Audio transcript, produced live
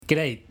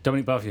G'day,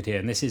 Dominic Barfield here,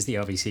 and this is the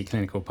RVC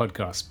Clinical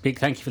Podcast. Big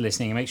thank you for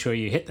listening, and make sure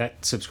you hit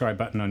that subscribe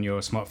button on your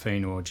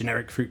smartphone or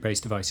generic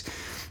fruit-based device.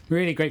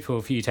 Really grateful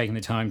for you taking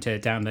the time to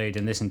download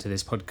and listen to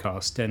this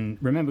podcast. And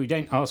remember, we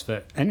don't ask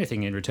for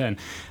anything in return.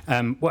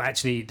 Well,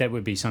 actually, there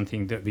would be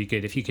something that would be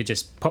good if you could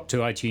just pop to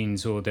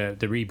iTunes or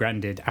the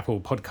rebranded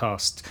Apple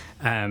Podcast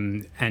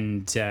and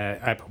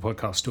Apple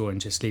Podcast Store and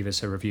just leave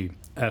us a review.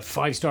 A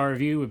 5-star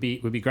review would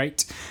be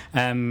great.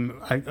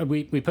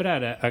 We put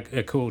out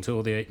a call to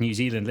all the New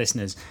Zealand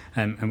listeners,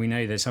 and we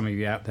know there's some of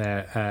you out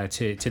there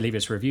to leave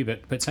us a review,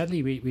 but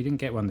sadly we didn't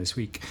get one this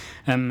week.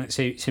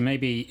 So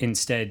maybe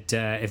instead,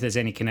 if there's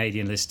any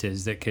Canadian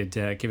listeners that could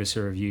give us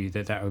a review,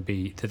 that would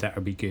be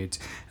good.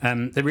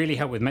 They really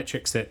help with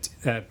metrics that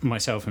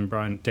myself and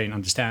Brian don't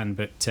understand,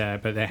 but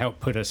they help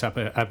put us up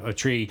a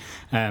tree,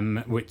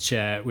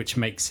 which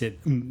makes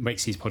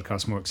these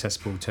podcasts more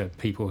accessible to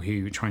people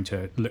who are trying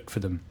to look for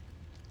them.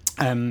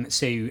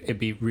 So it'd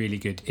be really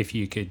good if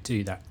you could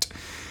do that.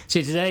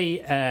 So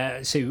today,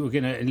 we're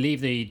going to leave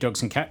the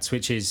dogs and cats,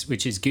 which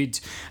is good,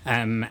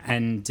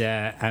 and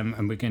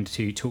we're going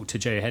to talk to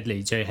Jo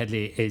Headley. Jo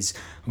Headley is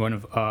one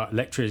of our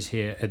lecturers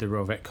here at the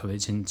Royal Vet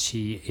College, and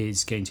she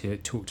is going to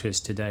talk to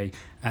us today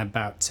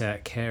about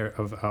care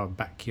of our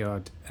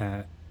backyard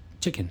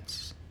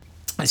chickens.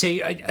 So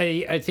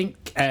I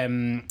think.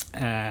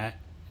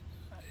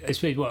 I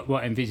suppose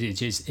what I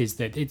envisage is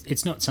that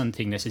it's not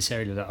something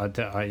necessarily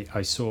that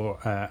I saw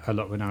a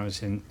lot when I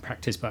was in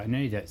practice, but I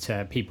know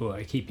that people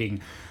are keeping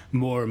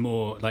more and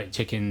more like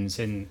chickens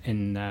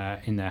in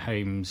their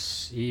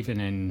homes,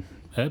 even in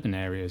urban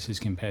areas, as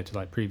compared to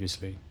like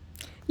previously.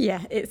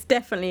 Yeah, it's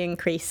definitely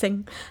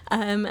increasing,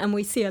 and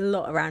we see a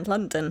lot around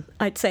London.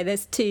 I'd say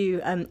there's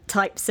two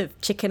types of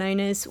chicken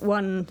owners.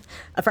 One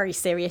are very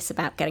serious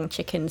about getting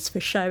chickens for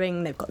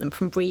showing. They've got them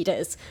from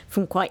breeders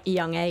from quite a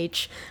young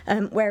age,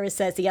 whereas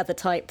there's the other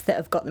type that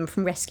have got them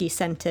from rescue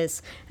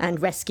centres,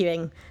 and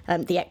rescuing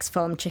the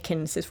ex-farm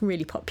chickens is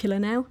really popular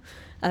now.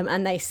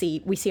 And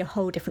we see a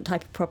whole different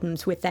type of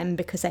problems with them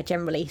because they're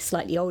generally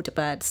slightly older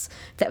birds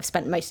that have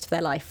spent most of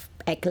their life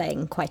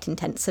egg-laying quite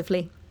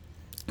intensively.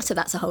 So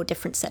that's a whole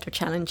different set of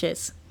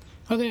challenges.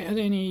 Are there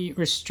any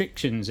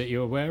restrictions that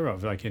you're aware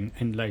of, like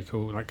in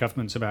local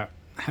governments, about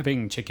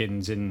having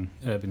chickens in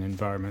urban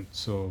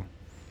environments? Or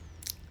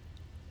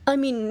I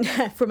mean,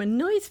 from a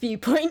noise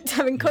viewpoint,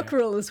 having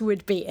cockerels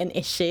would be an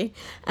issue.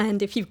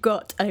 And if you've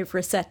got over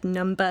a certain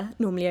number,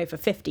 normally over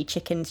 50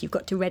 chickens, you've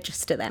got to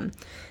register them.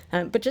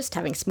 But just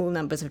having small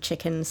numbers of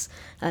chickens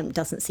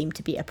doesn't seem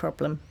to be a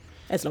problem,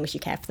 as long as you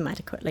care for them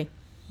adequately.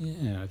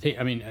 Yeah,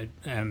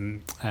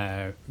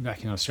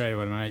 back in Australia,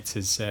 one of my mates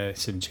has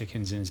some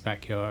chickens in his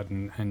backyard,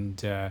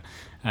 and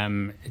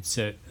it's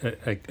a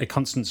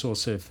constant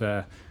source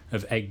of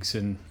eggs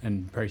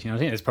and protein. I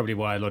think that's probably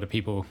why a lot of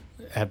people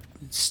have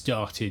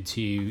started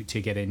to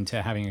get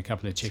into having a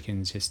couple of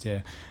chickens, just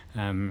to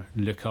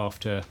look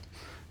after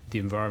the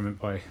environment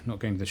by not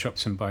going to the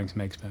shops and buying some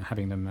eggs, but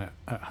having them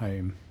at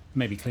home.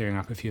 Maybe clearing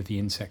up a few of the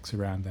insects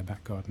around their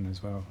back garden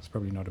as well. It's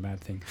probably not a bad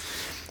thing.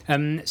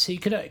 So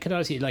could I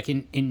ask you, like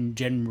in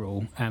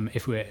general,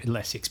 if we're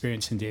less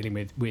experienced in dealing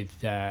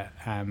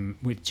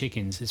with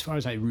chickens, as far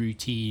as like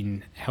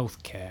routine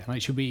healthcare,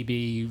 like should we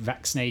be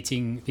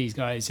vaccinating these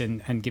guys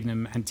and giving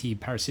them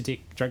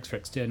anti-parasitic drugs for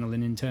external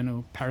and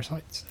internal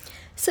parasites?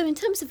 So in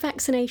terms of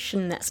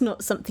vaccination, that's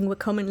not something we're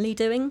commonly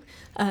doing.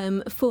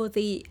 For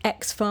the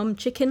ex-farm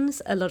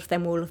chickens, a lot of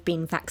them will have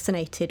been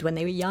vaccinated when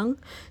they were young.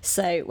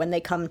 So when they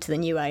come to the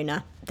new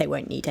owner, they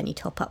won't need any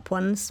top-up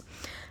ones.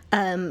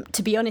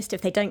 To be honest,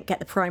 if they don't get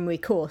the primary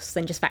course,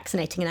 then just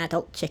vaccinating an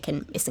adult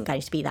chicken isn't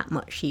going to be that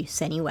much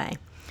use anyway.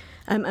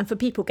 And for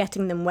people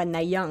getting them when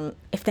they're young,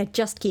 if they're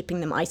just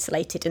keeping them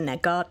isolated in their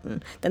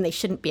garden, then they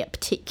shouldn't be at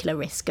particular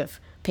risk of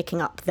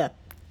picking up the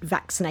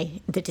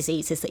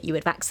diseases that you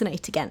would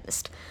vaccinate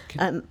against,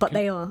 but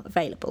they are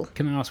available.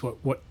 Can I ask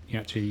what you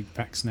actually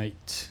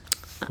vaccinate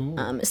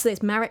for? So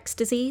there's Marek's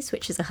disease,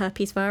 which is a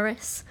herpes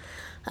virus,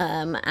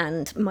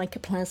 and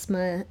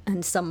mycoplasma,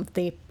 and some of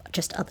the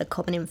just other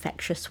common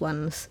infectious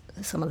ones,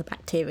 some of the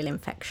bacterial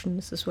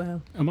infections as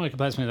well. And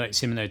mycoplasma, like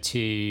similar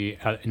to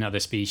in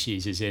other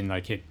species, is in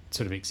like it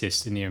sort of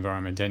exists in the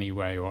environment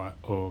anyway,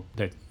 or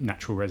the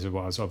natural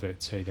reservoirs of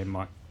it, so they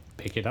might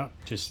pick it up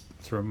just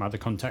through other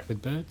contact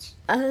with birds?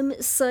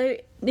 So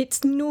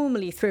it's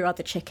normally through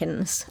other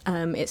chickens.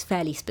 It's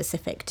fairly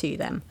specific to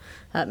them,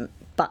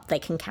 but they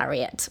can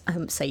carry it,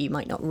 so you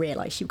might not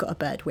realise you've got a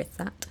bird with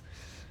that.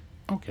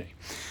 Okay.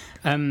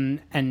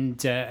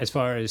 And as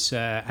far as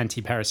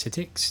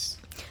antiparasitics?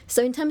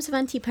 So in terms of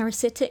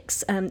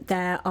antiparasitics,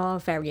 there are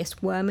various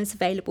wormers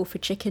available for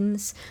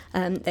chickens.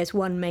 There's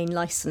one main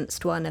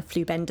licensed one, a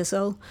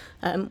flubendazole,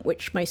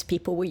 which most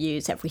people will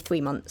use every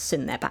 3 months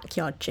in their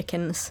backyard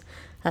chickens.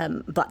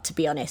 But to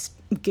be honest,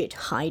 good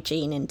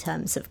hygiene in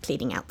terms of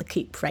cleaning out the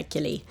coop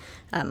regularly,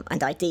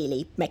 and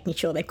ideally making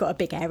sure they've got a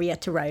big area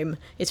to roam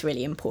is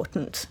really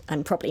important,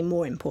 and probably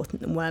more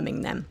important than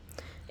worming them.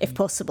 if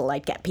possible,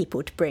 I'd get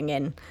people to bring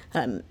in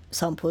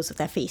samples of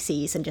their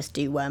faeces and just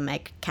do worm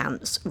egg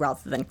counts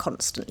rather than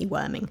constantly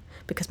worming,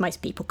 because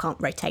most people can't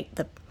rotate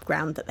the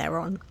ground that they're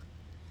on.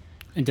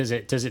 And does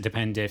it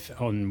depend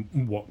on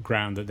what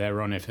ground that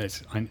they're on? If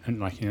it's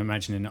like, you know,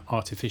 imagine in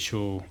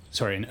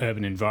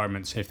urban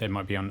environments, if they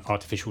might be on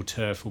artificial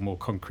turf or more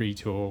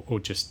concrete or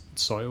just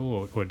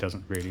soil, or it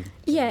doesn't really.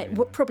 Yeah,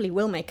 it probably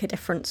will make a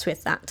difference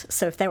with that.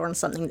 So if they're on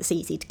something that's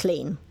easy to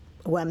clean,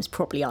 worms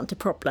probably aren't a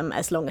problem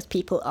as long as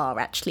people are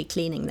actually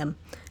cleaning them,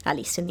 at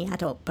least in the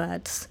adult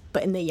birds.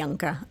 But in the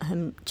younger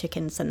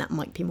chickens, then that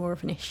might be more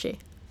of an issue.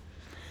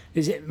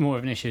 Is it more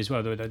of an issue as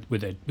well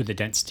with the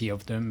density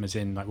of them, as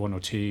in like one or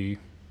two,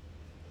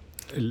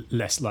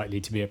 less likely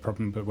to be a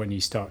problem, but when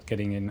you start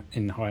getting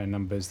in higher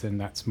numbers, then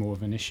that's more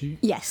of an issue?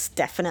 Yes,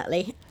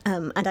 definitely.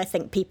 And I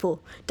think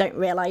people don't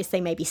realise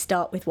they maybe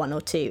start with one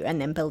or two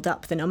and then build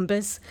up the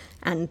numbers,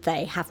 and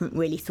they haven't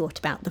really thought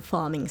about the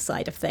farming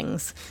side of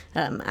things,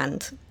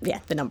 and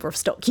the number of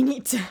stock you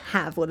need to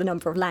have, or the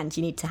number of land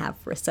you need to have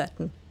for a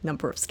certain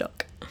number of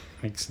stock.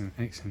 Excellent.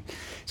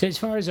 So as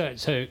far as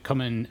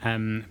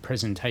common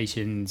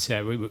presentations,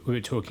 we were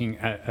talking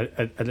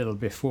a little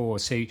before.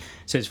 So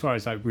as far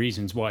as like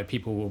reasons why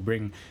people will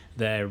bring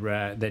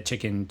their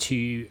chicken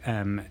to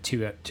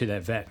their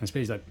vet, I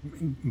suppose like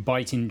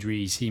bite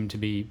injuries seem to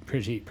be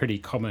pretty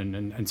common,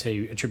 and so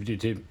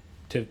attributed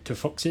to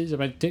foxes.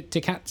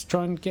 Do cats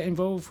try and get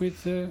involved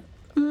with?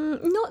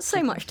 Not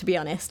so much, to be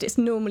honest. It's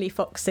normally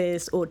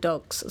foxes or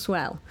dogs as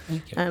well.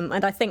 Okay.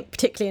 And I think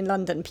particularly in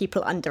London,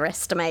 people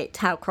underestimate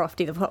how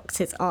crafty the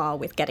foxes are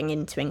with getting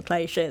into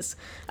enclosures,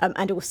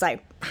 and also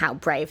how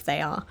brave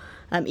they are.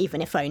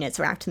 Even if owners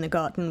are out in the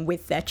garden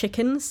with their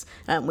chickens,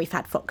 we've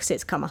had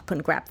foxes come up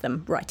and grab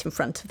them right in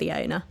front of the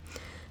owner.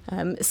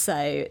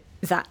 So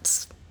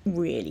that's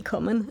really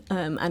common,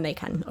 and they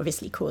can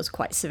obviously cause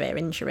quite severe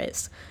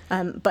injuries.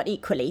 But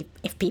equally,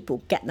 if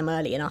people get them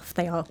early enough,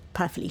 they are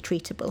perfectly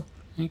treatable.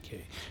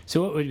 Okay,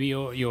 so what would be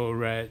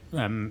your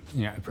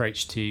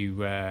approach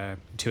to a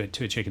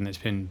chicken that's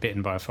been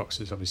bitten by a fox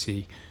that's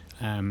obviously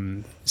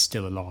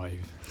still alive?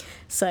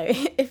 So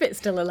if it's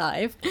still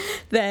alive,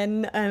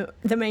 then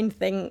the main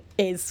thing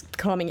is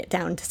calming it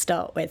down to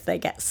start with. They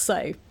get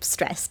so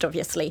stressed,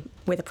 obviously,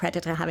 with a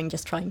predator having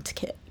just trying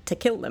to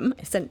kill them,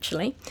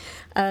 essentially.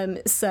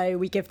 So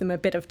we give them a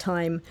bit of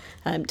time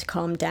to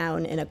calm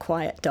down in a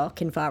quiet,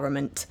 dark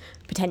environment,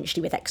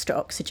 potentially with extra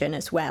oxygen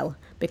as well,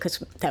 because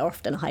they're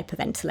often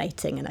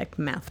hyperventilating and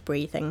open mouth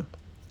breathing.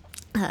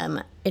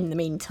 In the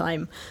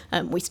meantime,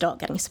 we start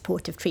getting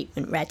supportive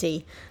treatment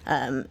ready.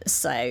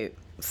 So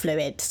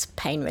fluids,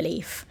 pain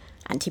relief,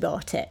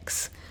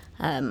 antibiotics,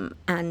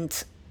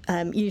 and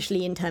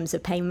usually in terms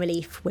of pain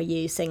relief, we're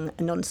using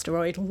a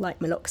non-steroidal like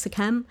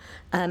meloxicam,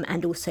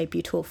 and also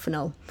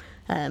butorphanol.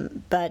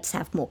 Birds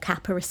have more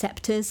kappa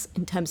receptors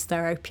in terms of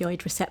their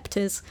opioid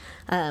receptors,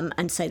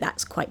 and so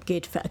that's quite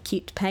good for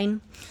acute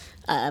pain.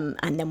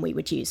 And then we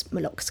would use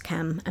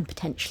meloxicam and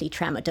potentially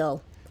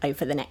tramadol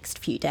over the next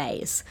few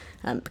days,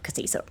 because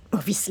these are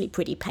obviously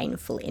pretty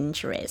painful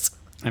injuries.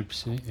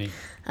 Absolutely.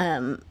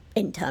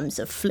 In terms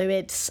of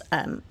fluids,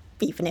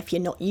 even if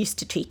you're not used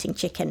to treating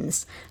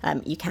chickens,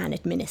 you can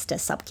administer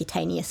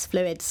subcutaneous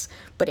fluids.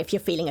 But if you're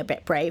feeling a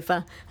bit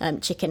braver,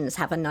 chickens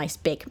have a nice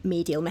big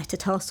medial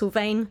metatarsal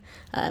vein,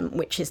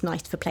 which is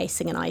nice for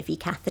placing an IV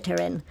catheter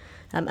in.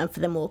 And for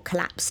the more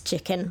collapsed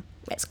chicken,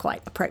 it's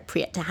quite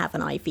appropriate to have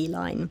an IV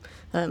line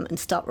and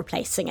start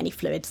replacing any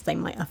fluids they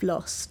might have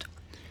lost.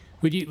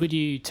 Would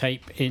you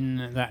tape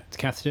in that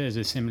catheter as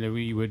a similar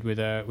way you would with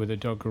a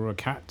dog or a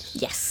cat?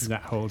 Yes.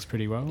 That holds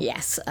pretty well?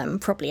 Yes,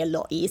 probably a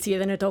lot easier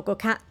than a dog or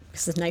cat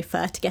because there's no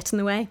fur to get in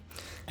the way.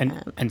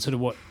 And sort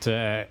of what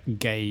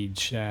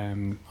gauge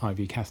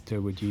IV catheter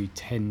would you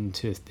tend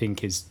to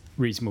think is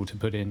reasonable to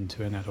put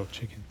into an adult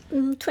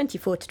chicken?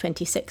 24 to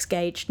 26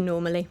 gauge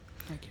normally.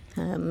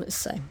 Okay.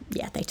 So,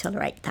 they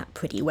tolerate that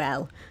pretty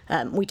well.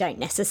 We don't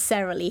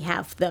necessarily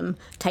have them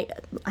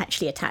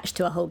actually attached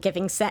to a whole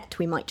giving set.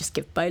 We might just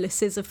give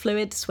boluses of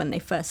fluids when they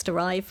first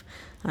arrive,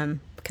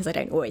 because I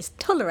don't always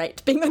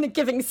tolerate being on a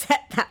giving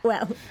set that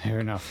well. Fair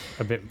enough.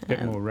 A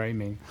bit more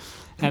roaming.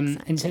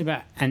 Exactly. And so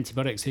about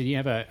antibiotics, so do you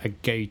have a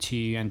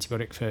go-to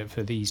antibiotic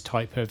for these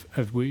type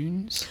of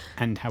wounds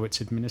and how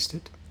it's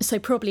administered? So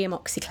probably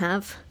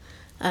amoxiclav.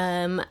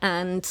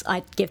 And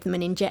I'd give them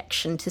an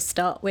injection to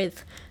start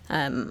with,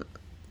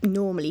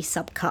 normally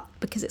subcut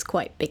because it's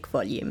quite big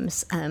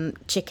volumes.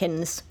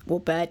 Chickens or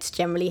birds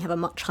generally have a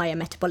much higher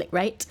metabolic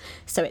rate,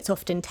 so it's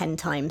often 10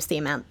 times the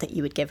amount that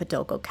you would give a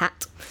dog or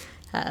cat.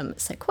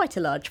 So quite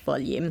a large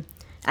volume,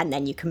 and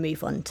then you can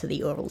move on to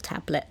the oral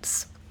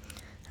tablets.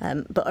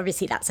 But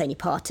obviously that's only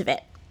part of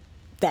it.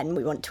 Then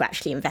we want to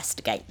actually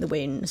investigate the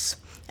wounds.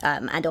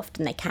 And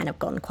often they can have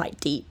gone quite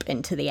deep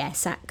into the air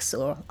sacs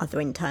or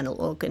other internal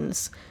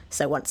organs.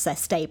 So once they're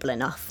stable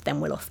enough, then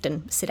we'll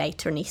often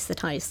sedate or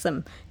anaesthetise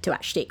them to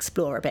actually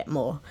explore a bit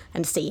more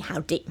and see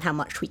how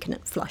much we can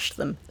flush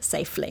them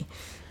safely,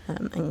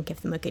 and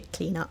give them a good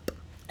clean up.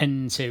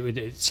 And so with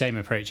the same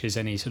approach as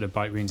any sort of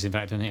bite wounds. In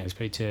fact, I think I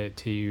spoke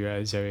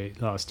to Zoe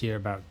last year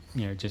about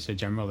just a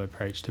general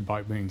approach to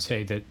bite wounds.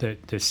 So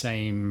that the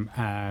same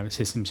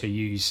systems to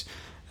use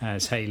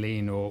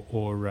saline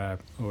or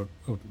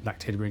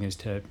lactated ringers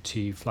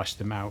to flush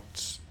them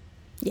out.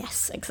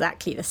 Yes,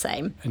 exactly the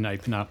same. And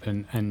open up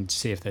and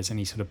see if there's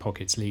any sort of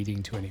pockets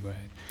leading to anywhere.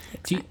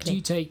 Exactly. Do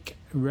you take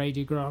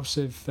radiographs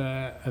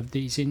of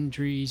these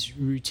injuries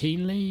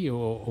routinely,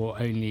 or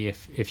only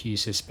if you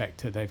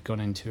suspect that they've gone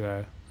into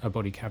a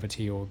body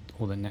cavity or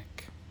the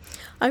neck?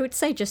 I would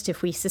say just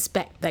if we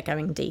suspect they're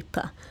going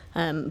deeper,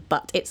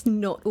 but it's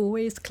not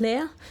always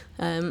clear,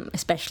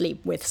 especially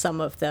with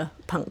some of the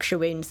puncture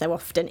wounds. They're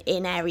often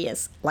in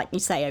areas, like you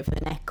say, over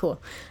the neck or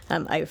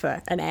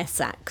over an air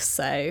sac.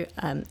 So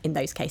in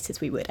those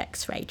cases, we would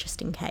X-ray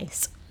just in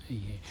case.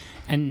 Yeah.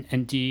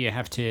 And do you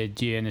have to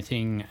do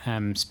anything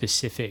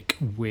specific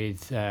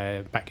with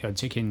backyard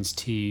chickens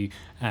to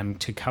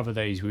cover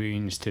those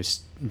wounds to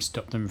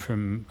stop them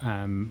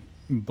from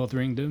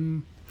bothering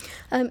them?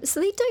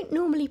 So they don't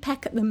normally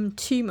peck at them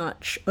too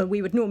much.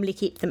 We would normally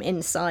keep them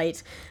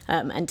inside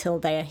until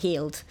they are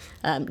healed,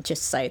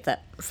 just so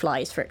that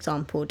flies, for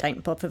example,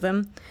 don't bother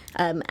them.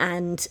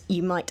 And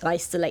you might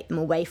isolate them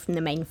away from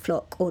the main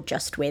flock or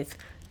just with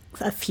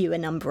a fewer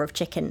number of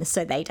chickens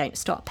so they don't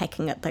start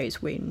pecking at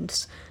those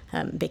wounds.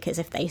 Because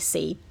if they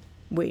see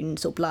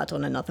wounds or blood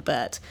on another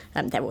bird,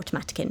 their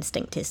automatic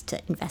instinct is to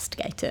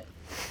investigate it.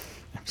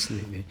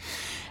 Absolutely.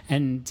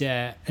 And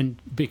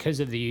because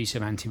of the use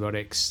of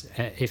antibiotics,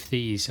 if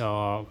these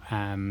are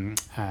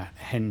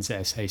hens that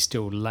are, say,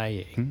 still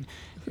laying,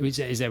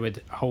 is there a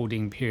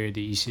holding period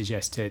that you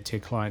suggest to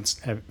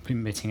clients,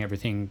 permitting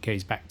everything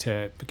goes back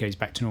to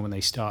normal when they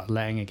start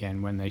laying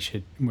again, when they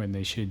should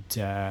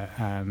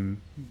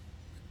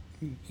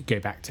go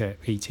back to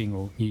eating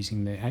or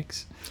using the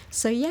eggs?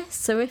 So yes,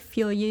 so if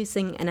you're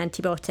using an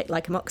antibiotic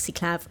like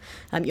amoxiclav,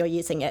 you're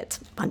using it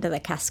under the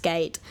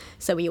cascade.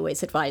 So we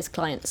always advise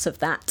clients of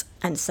that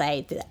and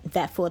say that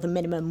therefore the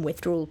minimum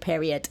withdrawal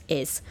period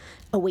is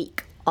a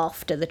week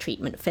after the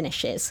treatment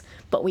finishes.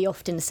 But we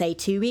often say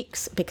 2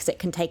 weeks because it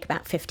can take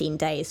about 15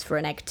 days for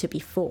an egg to be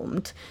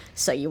formed.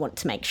 So you want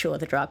to make sure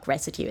the drug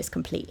residue is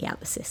completely out of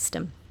the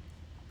system.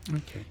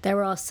 Okay.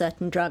 There are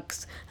certain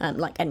drugs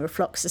like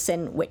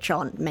enrofloxacin which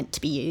aren't meant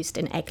to be used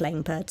in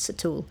egg-laying birds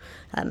at all.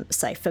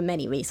 So for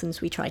many reasons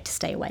we try to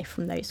stay away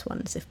from those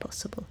ones if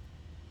possible.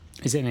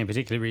 Is there any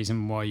particular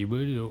reason why you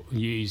would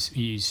use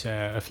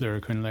a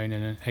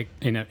fluoroquinolone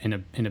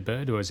in a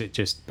bird, or is it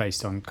just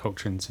based on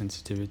culture and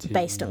sensitivity?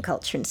 Based on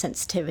culture and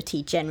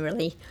sensitivity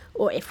generally,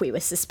 or if we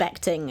were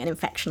suspecting an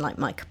infection like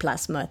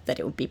mycoplasma, that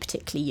it would be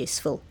particularly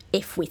useful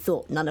if we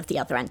thought none of the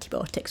other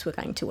antibiotics were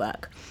going to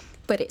work.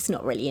 But it's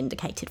not really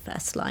indicated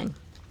first line.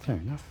 Fair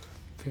enough.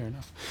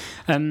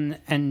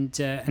 And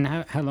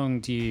how long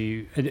do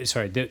you? The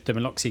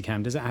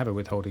meloxicam, does that have a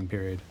withholding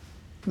period?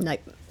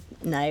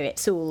 No,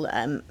 it's all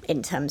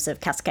in terms of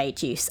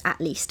cascade use, at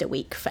least a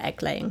week for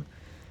egg laying.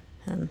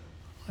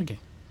 Okay.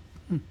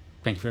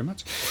 Thank you very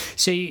much.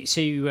 So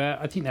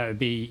I think that would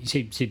be,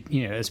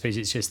 I suppose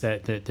it's just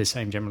the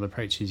same general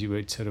approach as you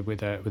would sort of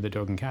with a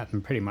dog and cat,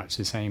 and pretty much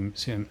the same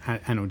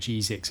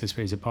analgesics, I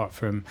suppose, apart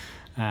from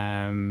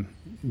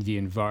the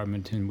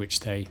environment in which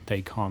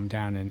they calm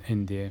down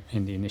in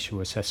the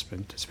initial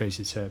assessment. I suppose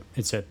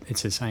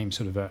it's the same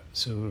sort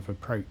of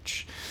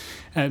approach.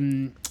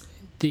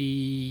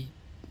 The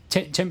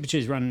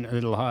temperatures run a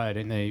little higher,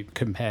 don't they,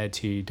 compared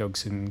to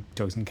dogs and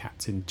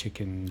cats and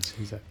chickens?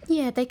 Is that?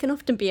 Yeah, they can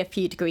often be a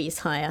few degrees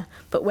higher,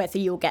 but whether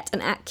you'll get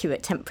an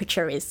accurate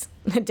temperature is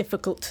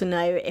difficult to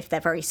know if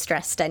they're very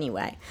stressed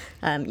anyway.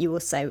 You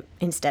also,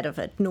 instead of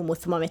a normal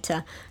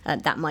thermometer,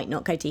 that might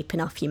not go deep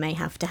enough. You may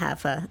have to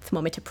have a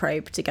thermometer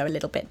probe to go a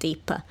little bit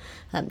deeper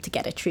to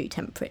get a true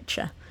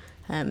temperature.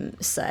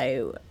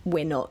 So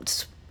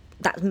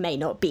that may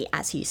not be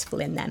as useful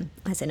in them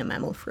as in a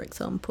mammal, for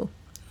example.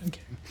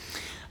 Okay.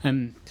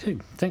 So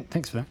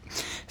thanks for that.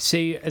 So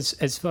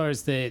as far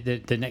as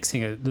the next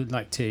thing I'd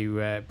like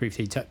to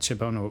briefly touch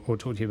upon or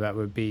talk to you about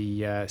would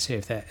be see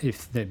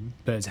if the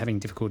bird's having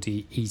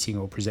difficulty eating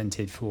or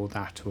presented for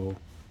that or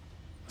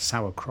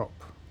sour crop.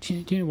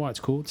 Do you know why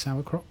it's called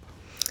sour crop?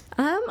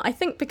 I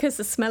think because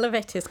the smell of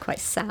it is quite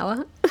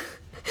sour,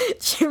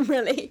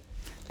 generally.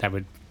 That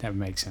would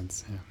make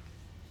sense. Yeah.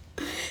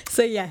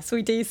 So yes,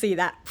 we do see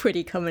that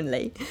pretty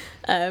commonly.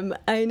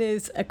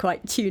 Owners are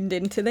quite tuned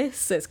into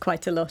this. There's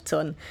quite a lot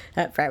on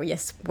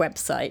various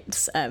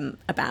websites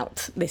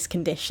about this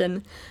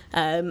condition,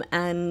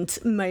 and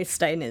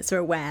most owners are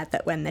aware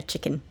that when their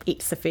chicken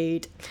eats the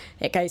food,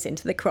 it goes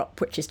into the crop,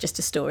 which is just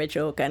a storage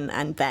organ,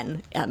 and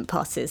then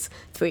passes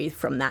through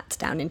from that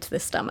down into the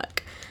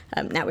stomach.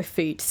 Now, if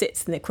food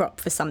sits in the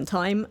crop for some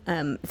time,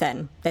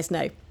 then there's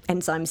no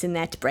enzymes in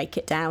there to break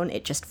it down.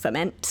 It just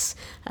ferments,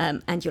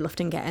 and you'll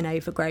often get an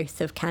overgrowth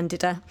of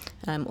candida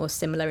or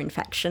similar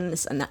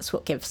infections, and that's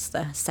what gives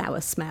the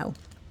sour smell.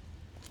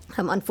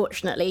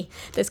 Unfortunately,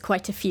 there's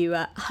quite a few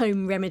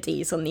home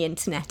remedies on the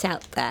internet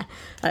out there,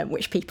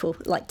 which people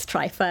like to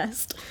try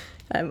first.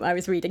 I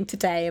was reading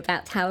today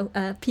about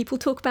how people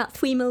talk about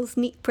 3 mils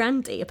neat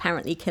brandy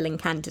apparently killing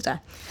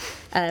Candida,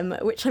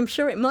 which I'm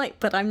sure it might,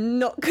 but I'm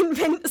not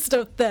convinced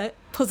of the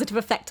positive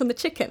effect on the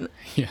chicken.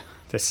 Yeah,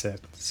 that's a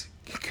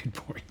good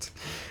point.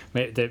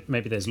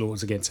 Maybe there's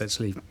laws against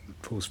actually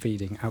force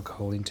feeding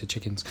alcohol into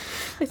chickens.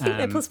 I think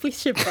there possibly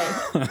should be.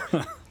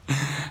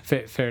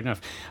 Fair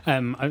enough.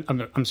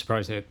 I'm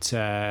surprised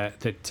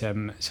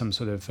that some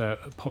sort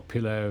of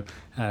popular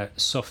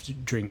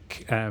soft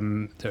drink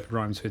that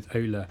rhymes with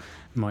Ola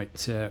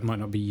might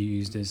not be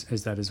used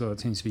as that as well. It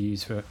seems to be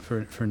used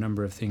for a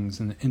number of things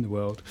in the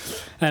world.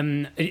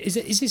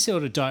 Is this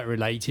sort of diet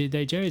related,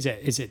 though, Joe? Is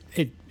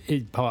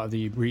it part of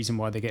the reason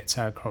why they get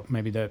sauerkraut?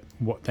 Maybe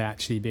what they're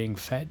actually being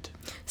fed.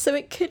 So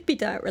it could be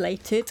diet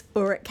related,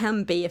 or it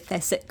can be if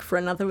they're sick for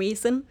another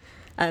reason.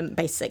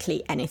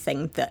 Basically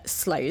anything that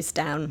slows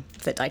down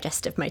the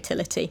digestive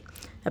motility,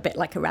 a bit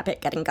like a rabbit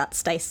getting gut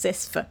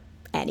stasis for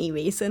any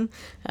reason.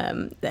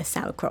 The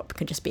sauerkraut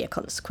can just be a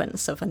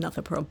consequence of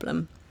another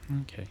problem.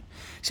 Okay.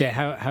 So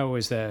how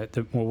is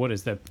what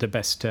is the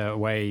best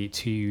way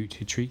to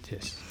treat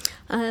this?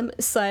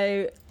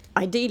 So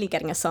ideally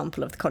getting a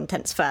sample of the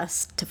contents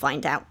first to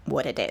find out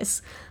what it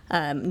is.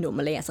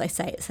 Normally, as I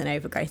say, it's an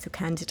overgrowth of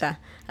Candida,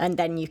 and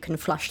then you can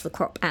flush the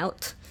crop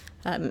out.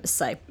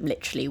 So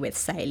literally with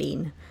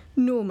saline,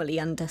 normally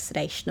under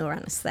sedation or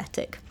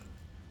anaesthetic,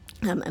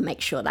 and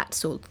make sure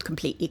that's all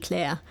completely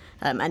clear.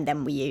 And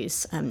then we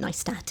use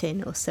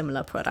nystatin or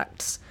similar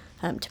products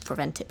to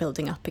prevent it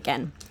building up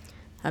again.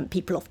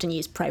 People often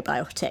use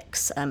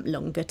probiotics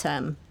longer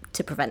term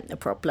to prevent the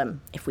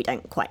problem if we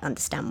don't quite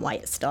understand why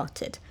it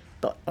started.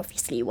 But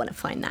obviously you want to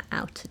find that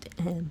out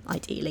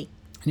ideally.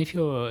 And if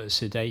you're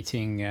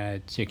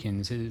sedating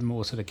chickens, is it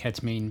more sort of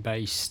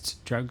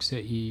ketamine-based drugs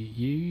that you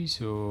use,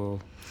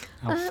 or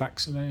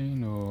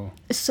alfaxolone, or...?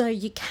 So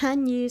you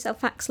can use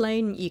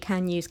alfaxolone, you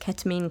can use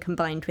ketamine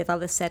combined with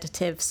other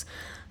sedatives,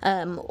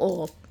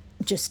 or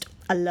just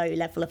a low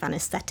level of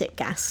anaesthetic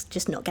gas,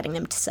 just not getting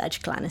them to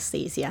surgical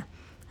anaesthesia,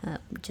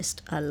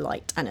 just a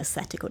light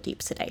anaesthetic or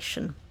deep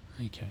sedation.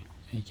 Okay.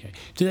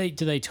 Do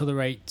they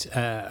tolerate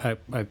a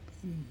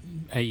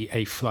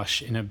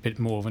flush in a bit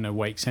more of an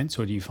awake sense,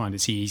 or do you find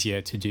it's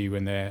easier to do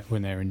when they're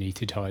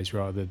anaesthetised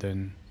rather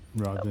than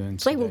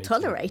They will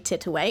tolerate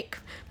it awake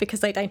because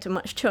they don't have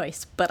much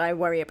choice, but I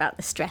worry about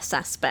the stress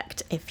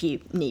aspect if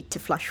you need to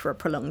flush for a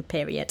prolonged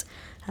period,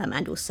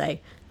 and also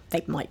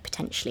they might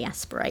potentially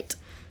aspirate.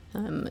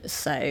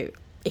 So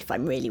if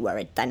I'm really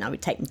worried, then I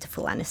would take them to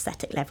full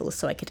anaesthetic levels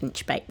so I could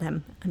intubate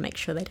them and make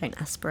sure they don't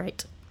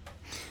aspirate.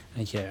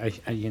 Okay,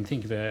 you can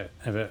think of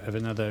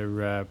another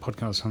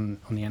podcast on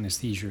the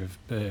anaesthesia of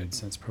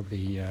birds. That's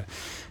probably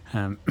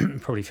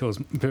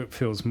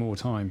fills more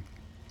time.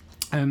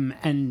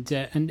 And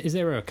is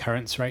there a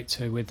occurrence rate?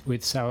 So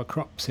with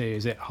sauerkraut, so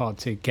is it hard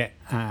to get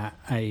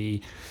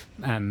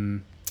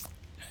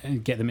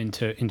get them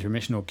into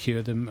remission or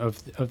cure them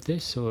of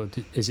this, or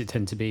does it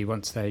tend to be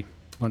once they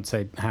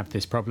have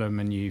this problem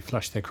and you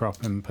flush their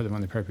crop and put them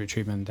on the appropriate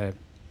treatment, they're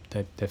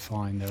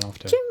fine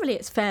thereafter? Generally,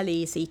 it's fairly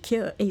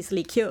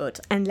easily cured,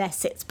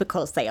 unless it's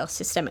because they are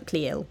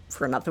systemically ill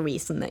for another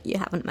reason that you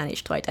haven't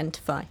managed to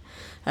identify.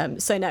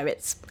 So no,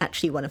 it's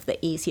actually one of the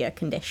easier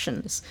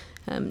conditions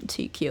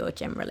to cure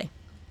generally.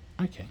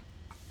 Okay,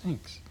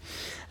 thanks.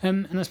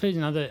 And I suppose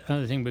another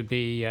thing would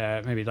be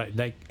maybe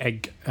like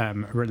egg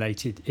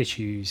related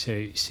issues. So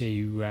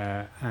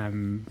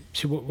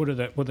what are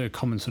the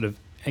common sort of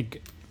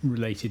egg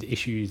related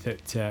issues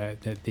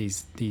that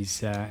these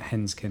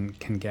hens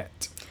can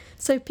get?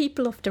 So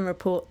people often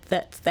report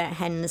that their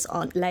hens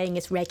aren't laying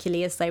as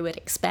regularly as they would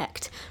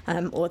expect,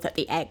 or that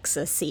the eggs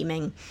are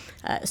seeming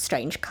a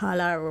strange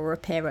colour or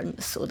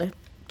appearance, or they're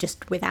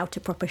just without a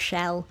proper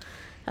shell.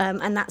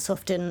 And that's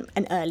often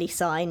an early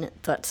sign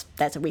that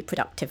there's a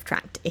reproductive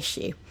tract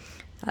issue.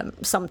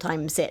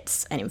 Sometimes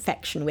it's an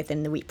infection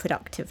within the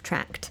reproductive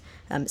tract.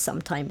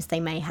 Sometimes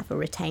they may have a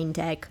retained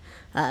egg,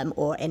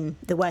 or in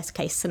the worst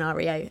case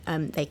scenario,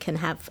 they can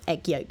have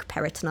egg yolk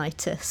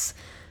peritonitis,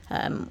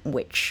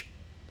 which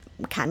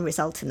can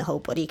result in the whole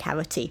body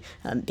cavity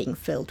being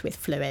filled with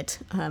fluid,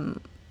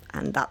 and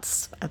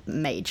that's a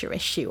major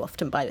issue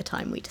often by the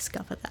time we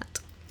discover that.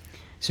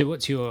 So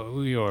what's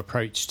your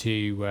approach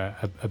to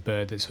a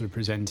bird that's sort of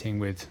presenting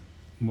with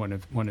one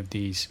of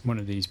these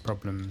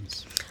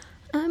problems?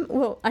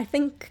 Well, I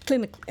think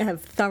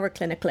thorough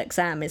clinical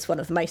exam is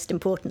one of the most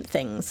important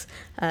things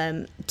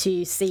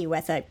to see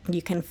whether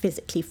you can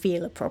physically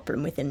feel a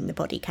problem within the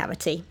body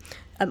cavity.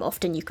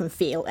 Often you can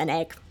feel an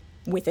egg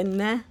within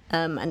there,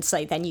 and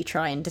so then you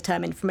try and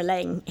determine from a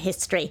laying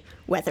history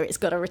whether it's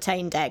got a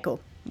retained egg or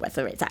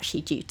whether it's actually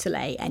due to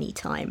lay any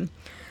time.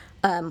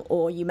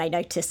 Or you may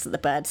notice that the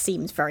bird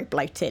seems very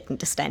bloated and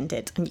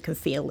distended, and you can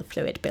feel the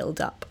fluid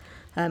build up.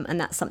 And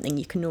that's something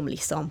you can normally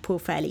sample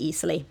fairly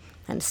easily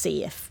and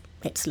see if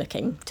it's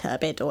looking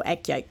turbid or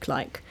egg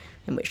yolk-like,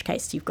 in which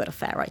case you've got a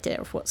fair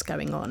idea of what's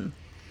going on.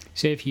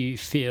 So if you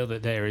feel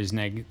that there is an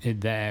egg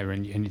there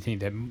and you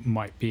think there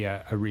might be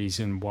a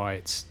reason why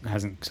it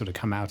hasn't sort of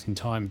come out in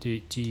time, do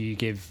you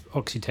give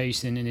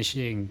oxytocin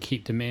initially and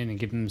keep them in and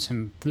give them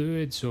some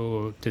fluids,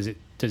 or does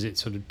it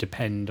sort of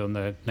depend on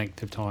the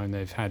length of time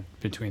they've had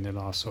between the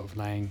last sort of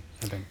laying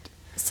event?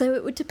 So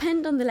it would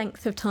depend on the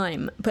length of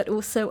time, but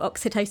also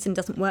oxytocin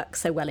doesn't work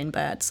so well in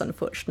birds,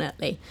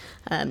 unfortunately.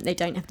 They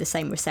don't have the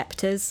same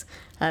receptors,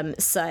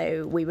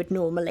 so we would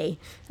normally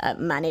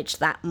manage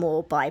that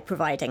more by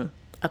providing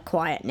a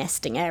quiet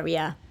nesting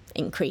area,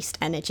 increased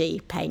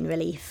energy, pain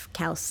relief,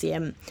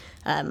 calcium,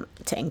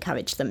 to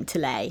encourage them to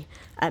lay.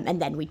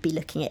 And then we'd be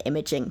looking at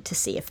imaging to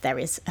see if there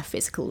is a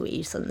physical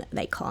reason that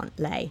they can't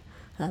lay,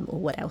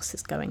 or what else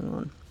is going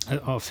on.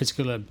 Are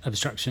physical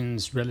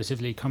obstructions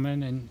relatively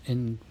common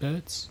in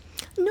birds?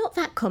 Not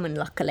that common,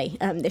 luckily.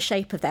 The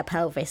shape of their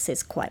pelvis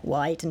is quite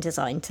wide and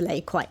designed to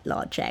lay quite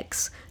large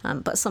eggs,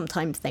 but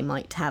sometimes they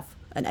might have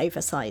an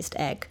oversized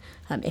egg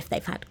if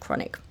they've had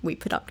chronic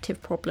reproductive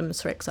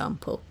problems, for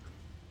example.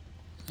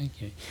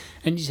 Okay.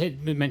 And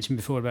you mentioned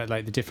before about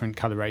like the different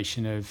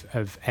coloration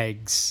of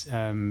eggs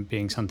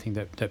being something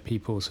that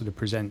people sort of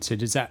present. So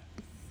does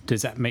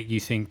that make you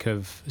think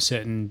of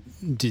certain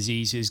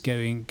diseases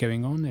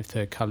going on if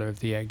the colour of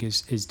the egg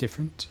is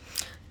different?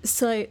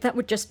 So that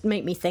would just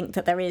make me think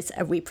that there is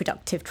a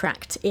reproductive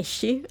tract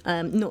issue,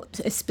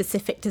 not a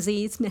specific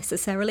disease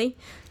necessarily,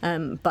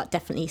 but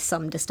definitely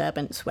some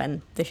disturbance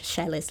when the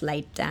shell is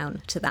laid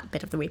down to that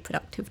bit of the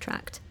reproductive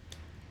tract.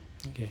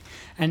 Okay,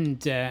 and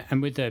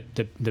with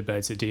the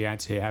birds that do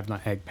actually have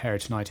like egg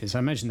peritonitis, I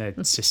imagine they're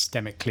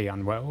systemically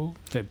unwell.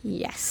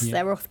 Yes, yeah.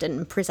 They're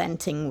often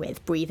presenting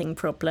with breathing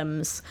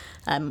problems.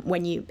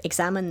 When you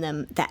examine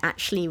them, they're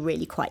actually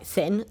really quite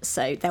thin,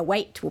 so their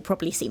weight will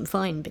probably seem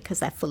fine because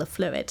they're full of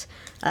fluid,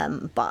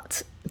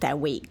 but they're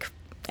weak.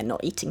 They're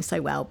not eating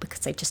so well because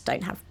they just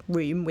don't have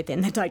room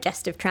within the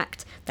digestive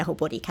tract. Their whole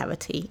body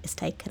cavity is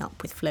taken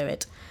up with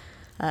fluid.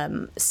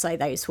 So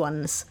those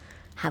ones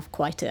have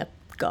quite a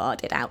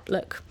guarded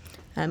outlook,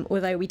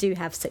 although we do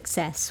have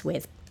success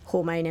with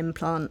hormone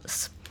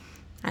implants,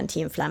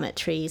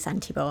 anti-inflammatories,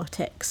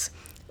 antibiotics,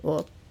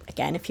 or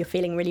again, if you're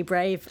feeling really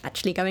brave,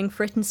 actually going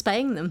for it and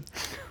spaying them.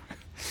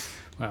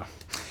 Well,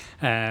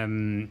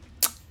 do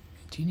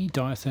you need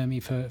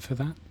diathermy for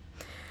that?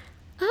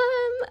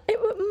 It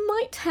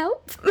might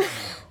help.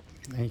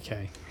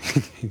 Okay.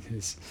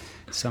 There's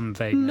some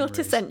vague Not memories.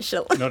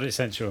 Essential. Not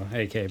essential,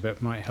 okay,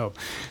 but might help.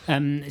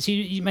 So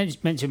you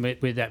mentioned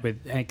with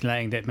egg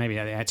laying that maybe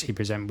they actually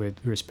present with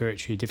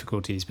respiratory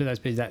difficulties, but I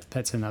suppose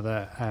that's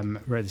another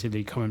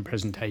relatively common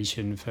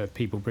presentation for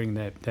people bringing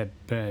their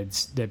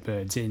birds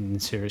in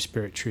to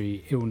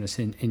respiratory illness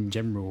in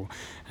general.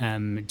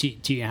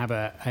 Do you have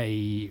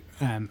a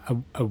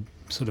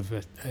sort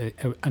of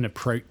an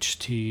approach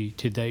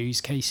to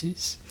those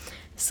cases?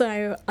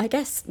 So I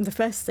guess the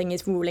first thing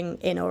is ruling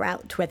in or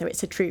out whether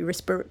it's a true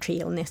respiratory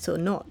illness or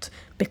not,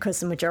 because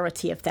the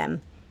majority of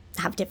them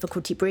have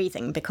difficulty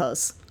breathing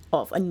because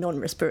of a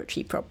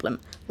non-respiratory problem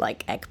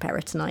like egg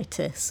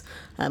peritonitis,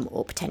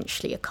 or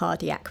potentially a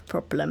cardiac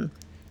problem.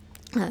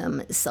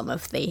 Some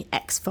of the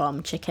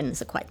ex-farm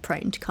chickens are quite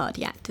prone to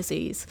cardiac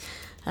disease,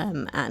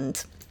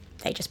 and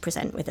they just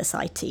present with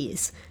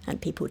ascites and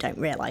people don't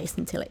realise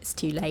until it's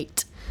too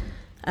late.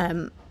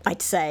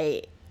 I'd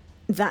say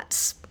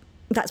that's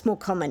more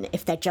common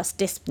if they're just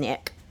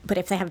dyspneic, but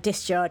if they have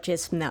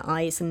discharges from their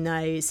eyes and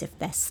nose, if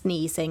they're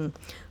sneezing,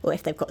 or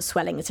if they've got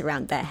swellings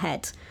around their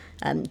head,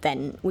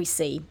 then we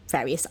see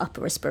various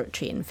upper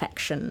respiratory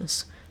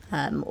infections,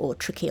 or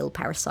tracheal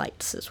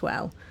parasites as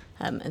well.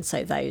 And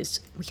so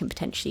those we can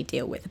potentially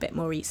deal with a bit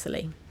more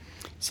easily.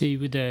 So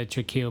would the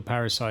tracheal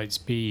parasites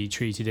be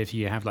treated if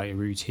you have like a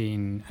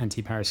routine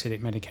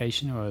antiparasitic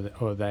medication, or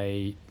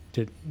I'd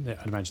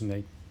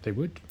imagine they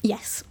would?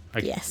 Yes.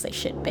 Okay. Yes, they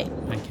should be.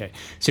 Okay.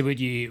 So would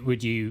you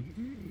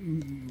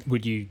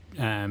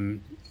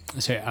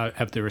so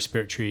of the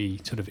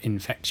respiratory sort of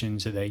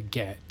infections that they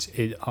get,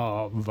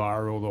 are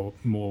viral or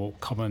more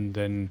common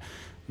than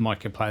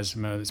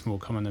mycoplasma that's more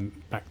common than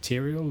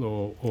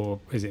bacterial, or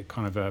is it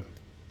kind of a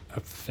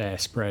fair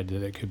spread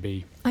that it could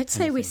be? I'd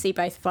say we see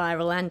both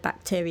viral and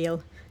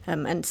bacterial,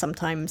 and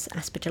sometimes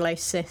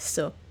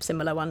aspergillosis or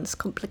similar ones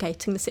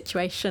complicating the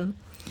situation.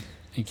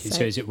 Okay,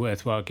 so is it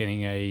worthwhile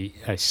getting a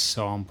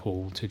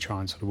sample to try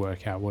and sort of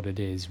work out what it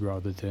is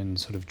rather than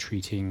sort of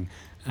treating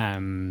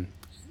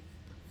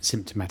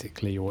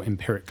symptomatically or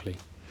empirically?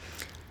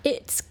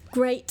 It's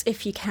great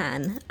if you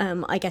can.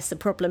 I guess the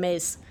problem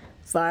is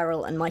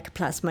viral and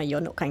mycoplasma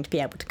you're not going to be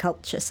able to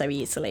culture so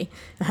easily,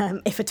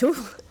 if at all.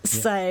 Yeah.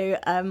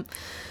 So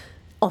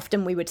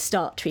often we would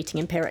start treating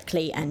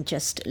empirically and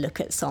just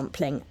look at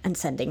sampling and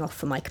sending off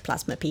for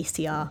mycoplasma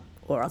PCR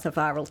or other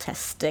viral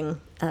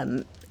testing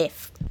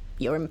if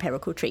your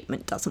empirical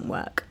treatment doesn't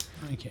work.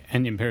 Okay,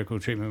 and empirical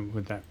treatment,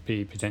 would that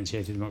be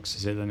potentiated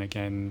amoxicillin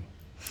again?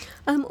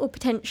 Or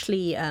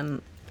potentially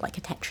like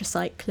a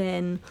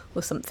tetracycline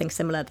or something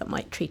similar that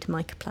might treat a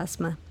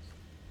mycoplasma.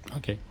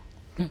 Okay.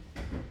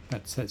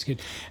 That's good.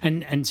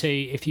 And so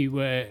if you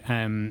were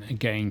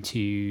going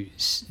to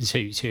so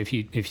if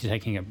you're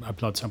taking a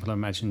blood sample, I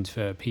imagine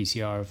for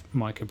PCR of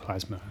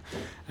mycoplasma,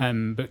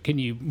 but can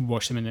you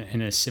wash them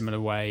in a similar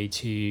way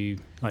to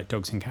like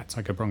dogs and cats,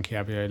 like a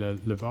bronchoalveolar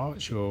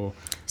lavage, or?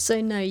 So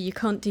no, you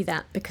can't do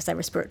that because their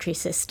respiratory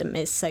system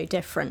is so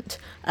different.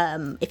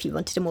 If you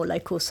wanted a more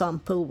local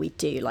sample, we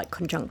do like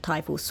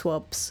conjunctival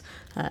swabs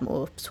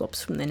or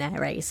swabs from the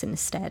nares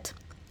instead.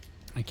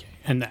 Okay,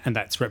 and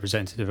that's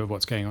representative of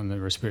what's going on in the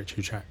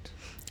respiratory tract?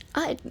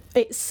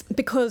 It's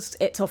because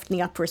it's often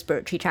the upper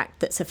respiratory tract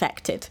that's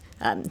affected,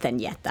 then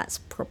yeah, that's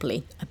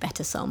probably a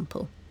better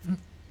sample.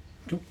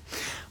 Cool.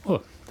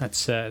 Oh,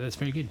 that's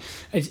very good.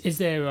 Is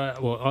there,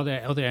 or are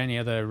there any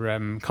other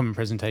common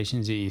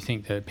presentations that you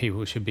think that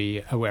people should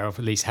be aware of,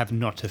 at least have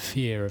not a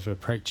fear of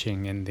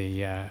approaching in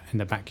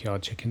the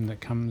backyard chicken that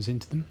comes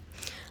into them?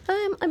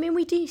 I mean,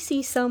 we do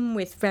see some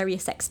with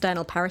various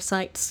external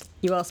parasites.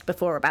 You asked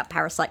before about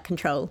parasite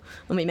control,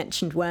 and we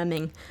mentioned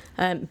worming,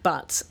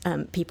 but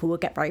people will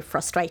get very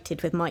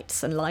frustrated with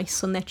mites and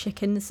lice on their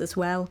chickens as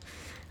well,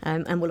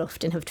 and will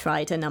often have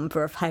tried a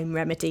number of home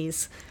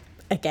remedies,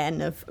 again,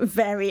 of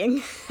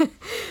varying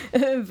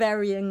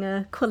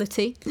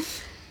quality.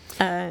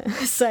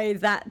 So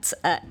that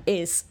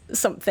is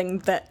something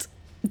that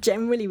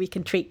generally we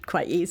can treat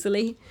quite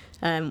easily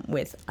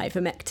with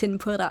ivermectin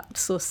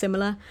products or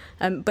similar,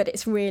 but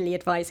it's really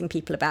advising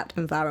people about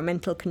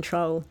environmental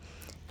control,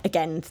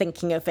 again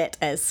thinking of it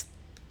as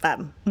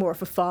more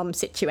of a farm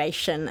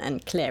situation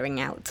and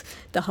clearing out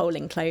the whole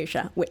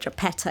enclosure, which a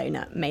pet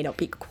owner may not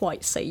be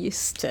quite so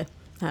used to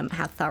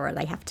how thorough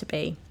they have to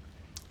be.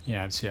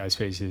 Yeah, I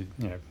suppose I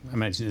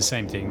imagine the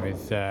same thing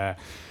with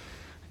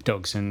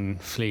dogs and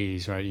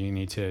fleas, right?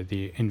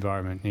 The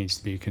environment needs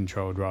to be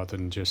controlled rather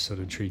than just sort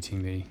of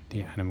treating the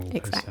animal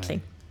exactly. per se.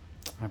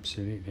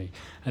 Absolutely.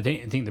 I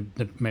think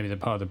maybe the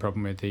part of the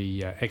problem with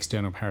the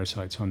external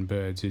parasites on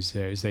birds is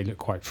they look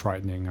quite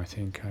frightening. I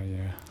think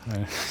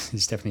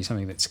it's definitely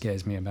something that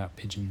scares me about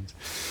pigeons.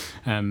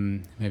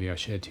 Maybe I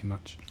share too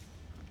much.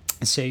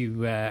 So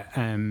yeah.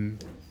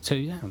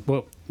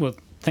 Well.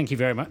 Thank you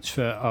very much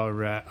for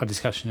our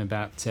discussion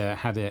about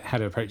how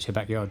to approach your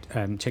backyard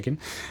chicken.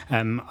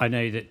 I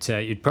know that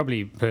you'd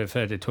probably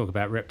prefer to talk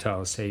about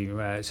reptiles, so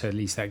at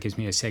least that gives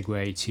me a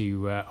segue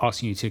to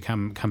asking you to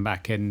come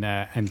back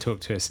and talk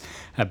to us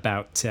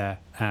about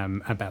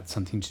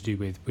something to do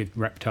with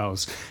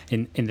reptiles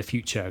in the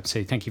future.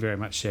 So thank you very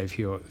much, Jo,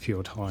 for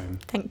your time.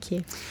 Thank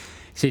you.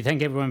 So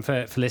thank everyone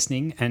for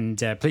listening, and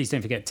please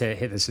don't forget to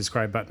hit the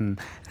subscribe button,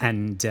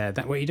 and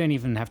that way you don't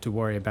even have to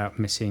worry about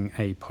missing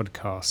a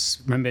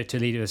podcast. Remember to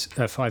leave us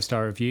a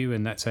 5-star review,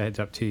 and that's a heads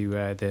up to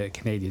the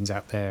Canadians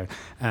out there.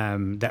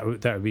 That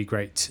would be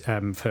great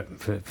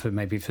for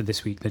maybe for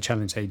this week, the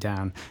Challenge Day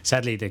down.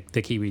 Sadly, the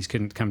Kiwis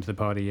couldn't come to the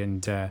party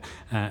and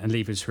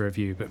leave us a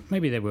review, but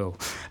maybe they will.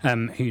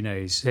 Who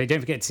knows? So don't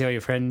forget to tell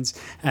your friends,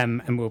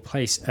 and we'll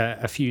place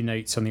a few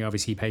notes on the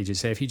RVC pages.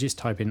 So if you just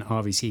type in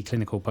RVC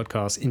Clinical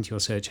Podcast into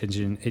your search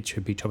engine, it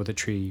should be top of the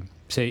tree.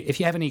 So if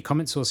you have any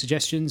comments or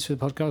suggestions for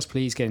the podcast,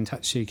 please get in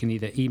touch. So you can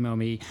either email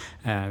me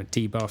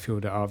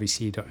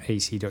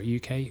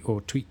dbarfield@rvc.ac.uk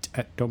or tweet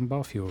at Dom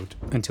Barfield.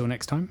 Until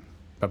next time,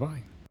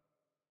 bye-bye.